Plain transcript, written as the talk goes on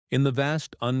In the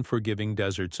vast, unforgiving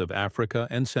deserts of Africa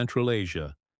and Central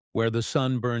Asia, where the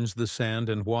sun burns the sand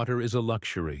and water is a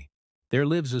luxury, there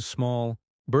lives a small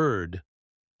bird,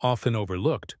 often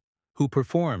overlooked, who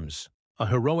performs a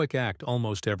heroic act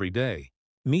almost every day.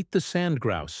 Meet the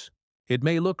sandgrouse. It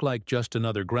may look like just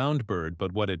another ground bird,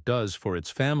 but what it does for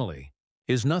its family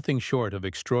is nothing short of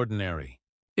extraordinary.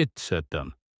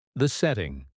 Itsetum. The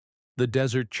setting. The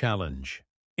desert challenge.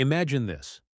 Imagine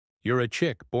this. You're a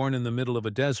chick born in the middle of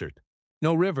a desert.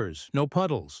 No rivers, no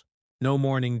puddles, no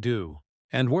morning dew.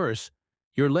 And worse,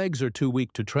 your legs are too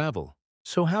weak to travel.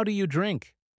 So how do you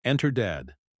drink? Enter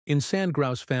Dad. In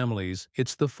sandgrouse families,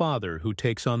 it's the father who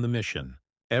takes on the mission.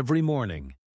 Every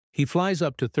morning, he flies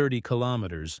up to 30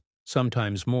 kilometers,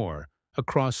 sometimes more,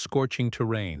 across scorching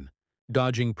terrain,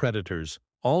 dodging predators,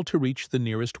 all to reach the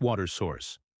nearest water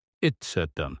source.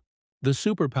 Itsetum. The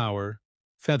superpower,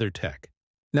 feather tech.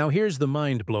 Now here's the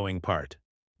mind-blowing part.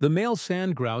 The male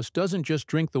sandgrouse doesn't just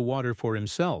drink the water for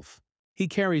himself. He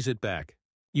carries it back,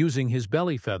 using his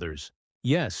belly feathers.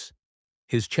 Yes,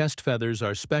 his chest feathers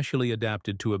are specially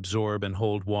adapted to absorb and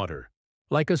hold water.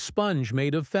 Like a sponge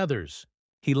made of feathers.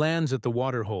 He lands at the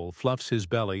water hole, fluffs his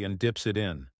belly, and dips it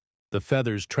in. The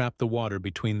feathers trap the water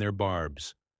between their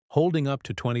barbs, holding up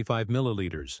to 25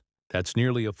 milliliters. That's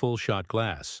nearly a full shot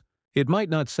glass. It might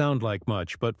not sound like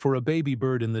much, but for a baby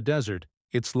bird in the desert,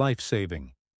 it's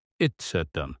life-saving.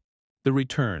 Itsetum. The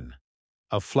return.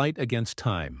 A flight against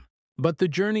time. But the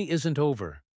journey isn't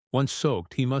over. Once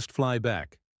soaked, he must fly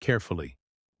back, carefully.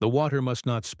 The water must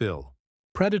not spill.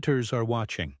 Predators are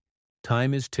watching.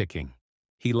 Time is ticking.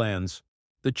 He lands.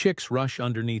 The chicks rush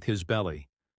underneath his belly,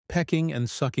 pecking and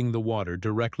sucking the water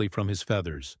directly from his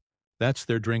feathers. That's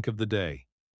their drink of the day.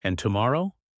 And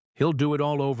tomorrow? He'll do it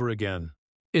all over again.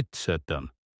 Itsetum.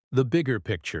 The bigger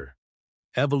picture.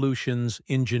 Evolution's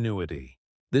ingenuity.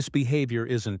 This behavior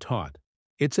isn't taught.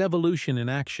 It's evolution in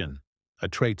action. A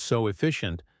trait so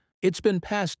efficient, it's been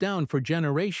passed down for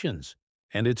generations.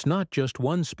 And it's not just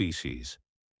one species.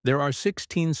 There are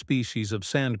 16 species of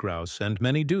sandgrouse, and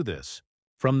many do this.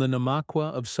 From the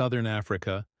Namaqua of southern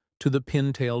Africa to the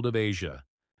pin-tailed of Asia.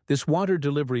 This water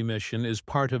delivery mission is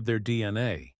part of their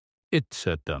DNA.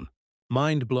 Itsetum.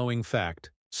 Mind-blowing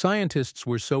fact. Scientists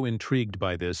were so intrigued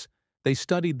by this, they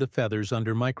studied the feathers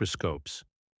under microscopes.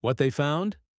 What they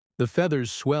found? The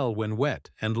feathers swell when wet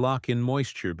and lock in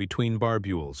moisture between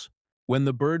barbules. When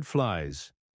the bird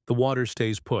flies, the water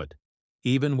stays put,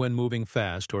 even when moving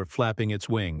fast or flapping its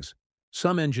wings.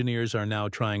 Some engineers are now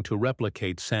trying to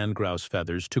replicate sandgrouse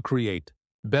feathers to create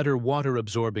better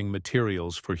water-absorbing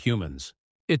materials for humans.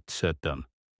 Itsetum.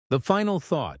 The final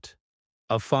thought.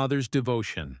 A father's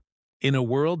devotion. In a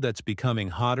world that's becoming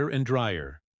hotter and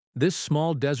drier, this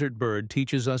small desert bird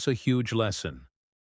teaches us a huge lesson.